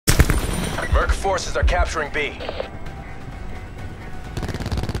Merc forces are capturing B.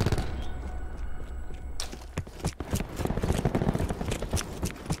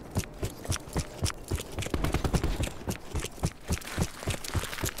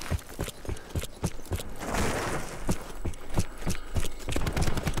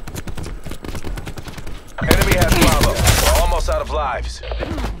 Enemy has Bravo. We're almost out of lives.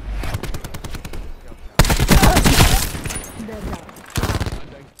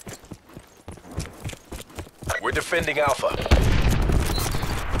 We're defending Alpha.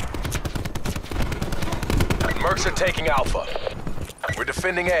 Mercs are taking Alpha. We're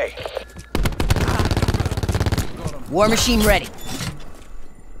defending A. War machine ready.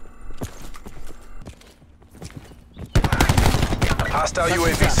 Hostile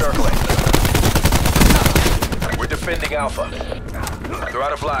UAV circling. We're defending Alpha. They're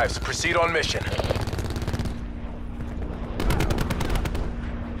out of lives. Proceed on mission.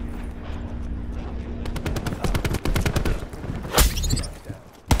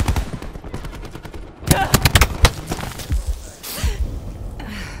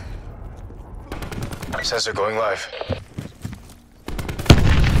 Sensor going live.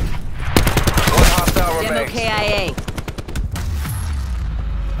 One hostile Demo remains. KIA.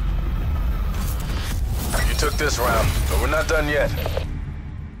 You took this round, but we're not done yet.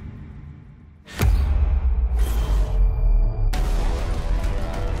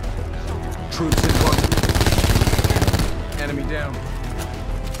 Troops in one. Enemy down.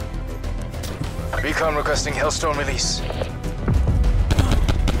 Recon requesting Hellstone release.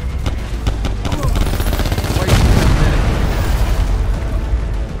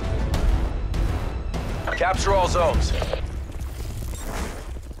 Capture all zones.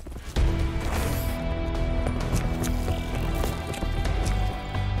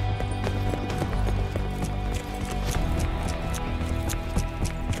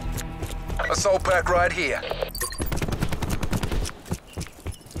 Assault pack right here.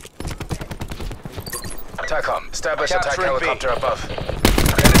 TACOM, establish attack helicopter above.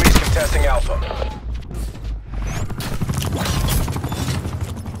 Enemies contesting Alpha.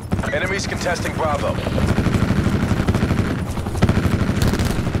 Enemies contesting Bravo.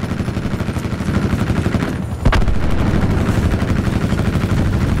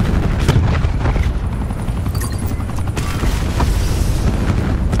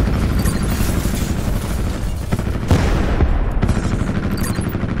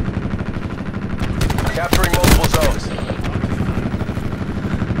 Capturing multiple zones.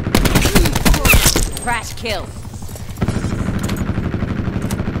 Crash kill.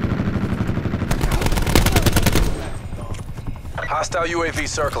 Hostile UAV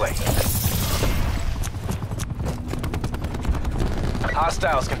circling.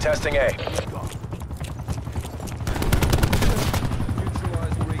 Hostiles contesting A.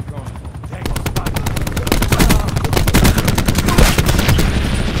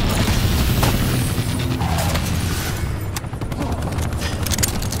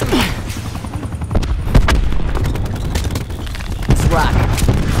 Rock.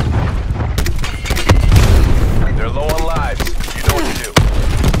 They're low on lives. You know what to do.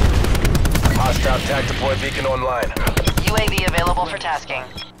 Hostile TAC deploy beacon online. UAV available for tasking.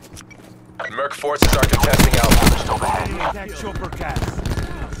 Merc forces are contesting Alpha. Attack chopper cast.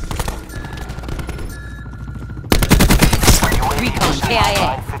 Recon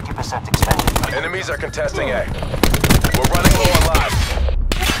KIA. 50% expended. Enemies are contesting A. We're running low on lives.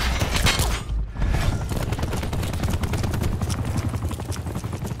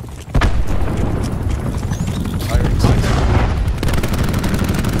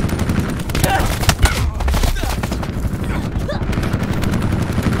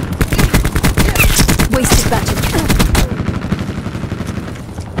 Wasted battery.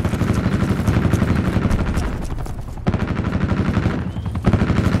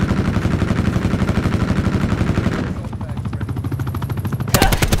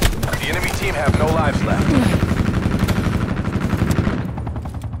 The enemy team have no lives left.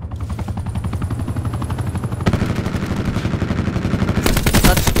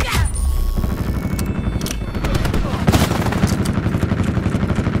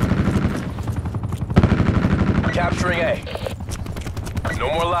 Capturing A. No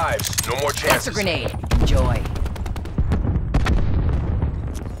more lives, no more That's a chances. grenade. Enjoy.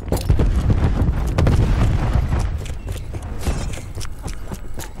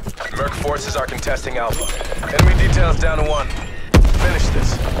 Merc forces are contesting Alpha. Enemy details down to 1. Finish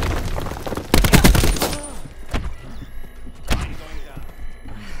this.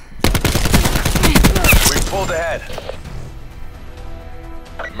 We've pulled ahead.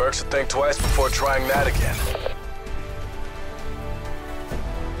 Mercs will think twice before trying that again.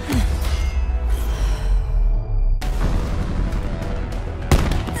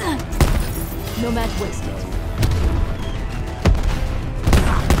 Nomad wasted.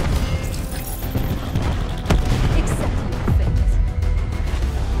 Accepting your fate.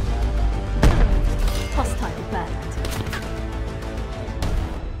 Hostile band.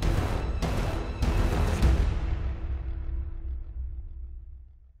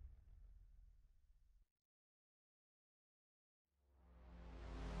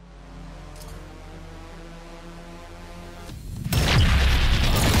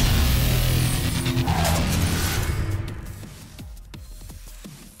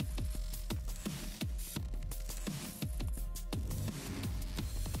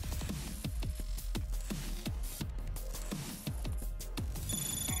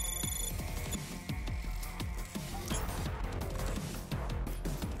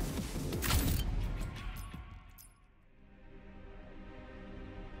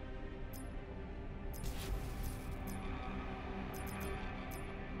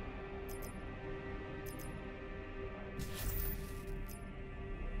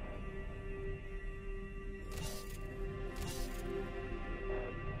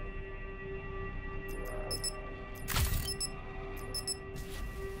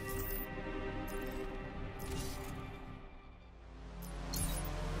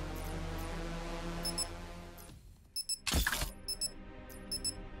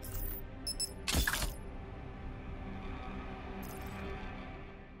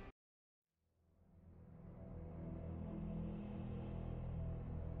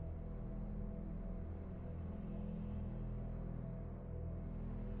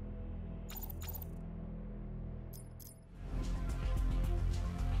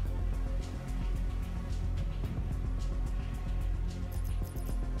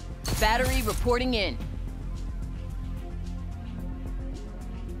 Battery reporting in.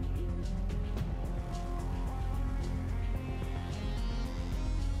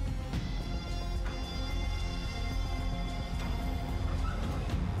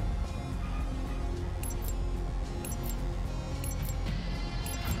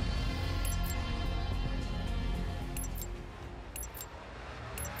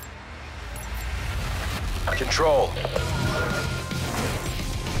 Control.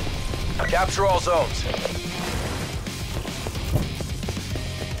 Capture all zones.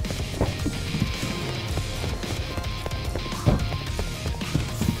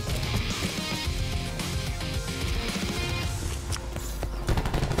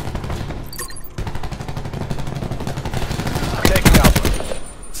 Taking Alpha.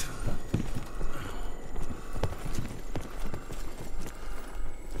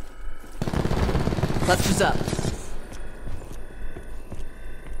 Clusters up.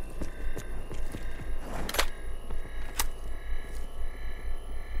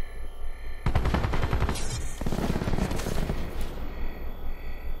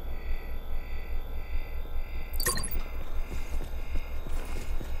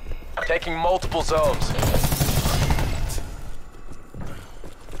 Taking multiple zones.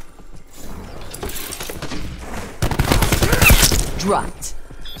 Dropped.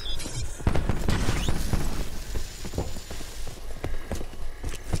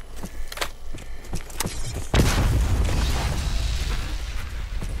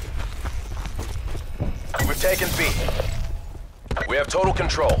 We've taken B. We have total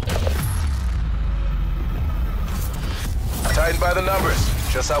control. Tighten by the numbers,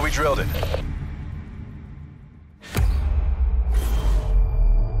 just how we drilled it.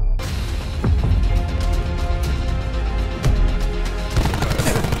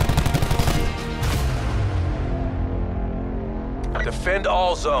 Defend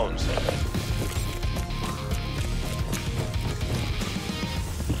all zones.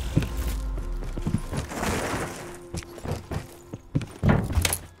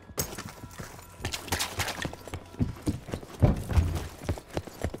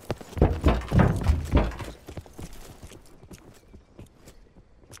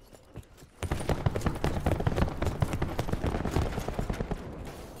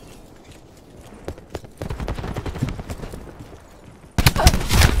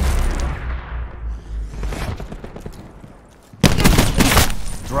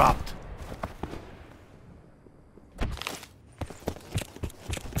 Dropped.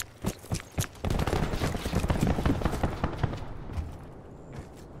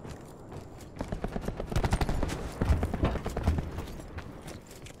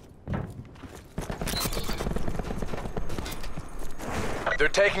 They're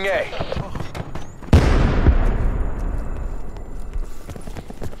taking A.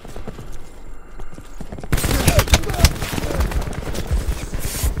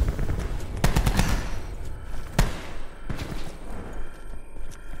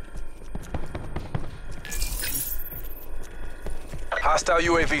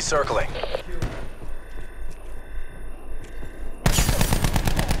 Hostile UAV circling.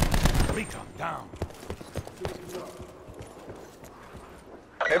 Recon down.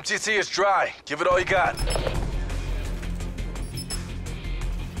 MTC is dry. Give it all you got.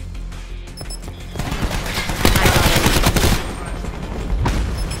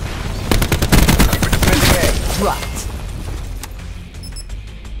 Dropped.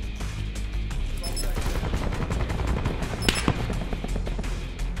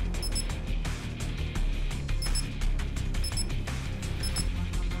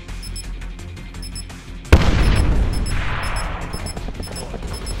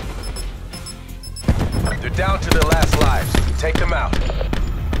 They're down to their last lives. Take them out.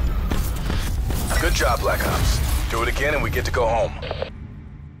 Good job, Black Ops. Do it again and we get to go home.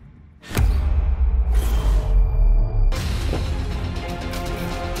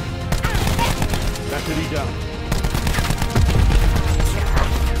 Battery down.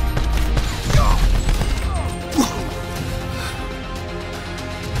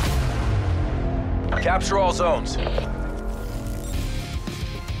 Capture all zones.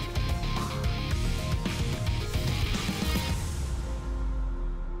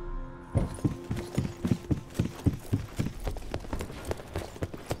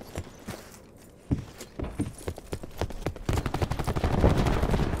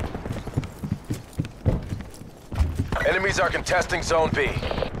 Enemies are contesting Zone B.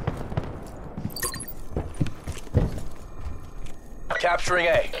 Capturing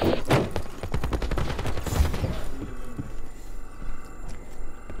A.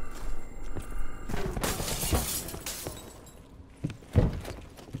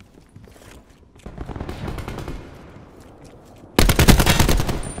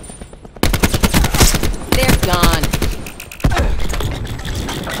 They're gone.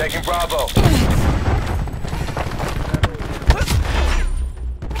 Taking Bravo.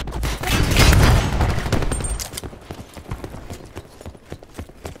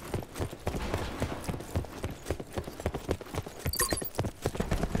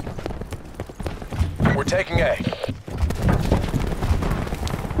 We're taking A.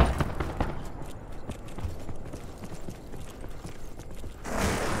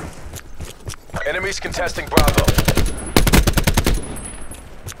 Enemies contesting Bravo.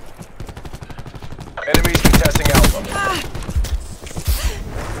 Enemies contesting Alpha.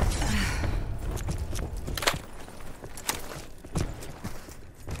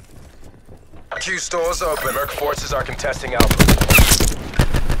 Q stores open. Merc forces are contesting Alpha.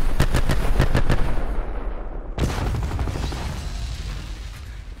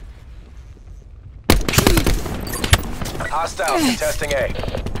 Hostiles contesting A.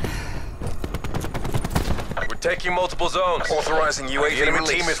 We're taking multiple zones. Authorizing UAV The enemy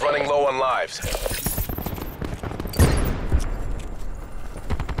release. team is running low on lives.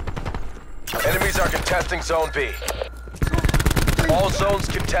 Enemies are contesting Zone B. All zones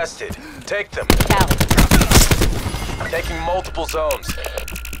contested. Take them. Out. Taking multiple zones.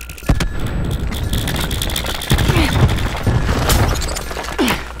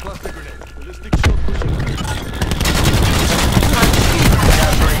 Cluster grenade. Ballistic shield pushing.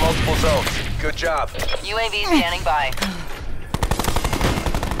 Capturing multiple zones. Good job. UAV standing by.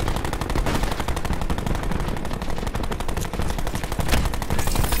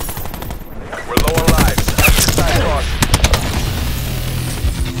 We're low on lives. Exercise caution.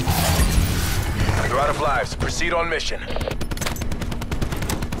 You're out of lives. Proceed on mission. Nice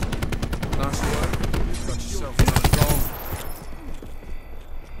work. Got yourself another goal.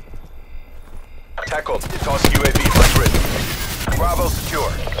 Tackled. Toss UAV for grid. Bravo secure.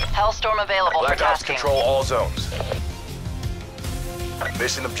 Hellstorm available Black for Ops tasking. control all zones.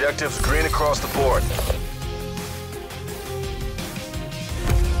 Mission objectives green across the board.